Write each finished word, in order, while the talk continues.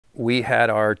we had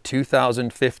our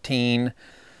 2015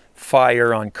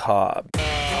 fire on Cobb.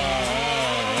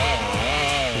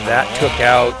 That took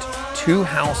out 2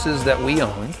 houses that we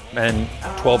owned and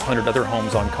 1,200 other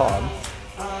homes on Cobb.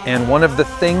 And one of the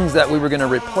things that we were going to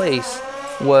replace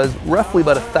was roughly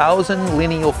about 1,000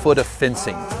 lineal foot of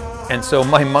fencing. And so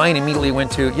my mind immediately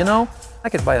went to, you know, I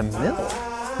could buy a mill.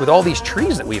 With all these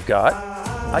trees that we've got,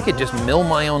 I could just mill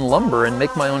my own lumber and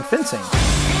make my own fencing.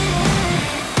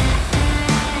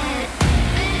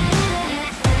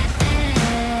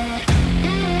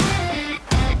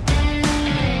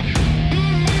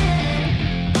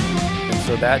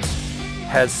 So that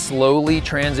has slowly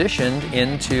transitioned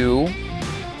into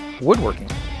woodworking.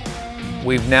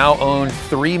 We've now owned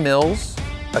 3 mills,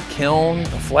 a kiln, a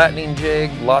flattening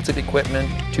jig, lots of equipment,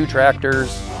 2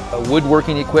 tractors,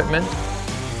 woodworking equipment,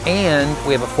 and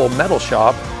we have a full metal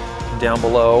shop down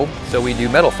below, so we do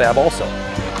metal fab also.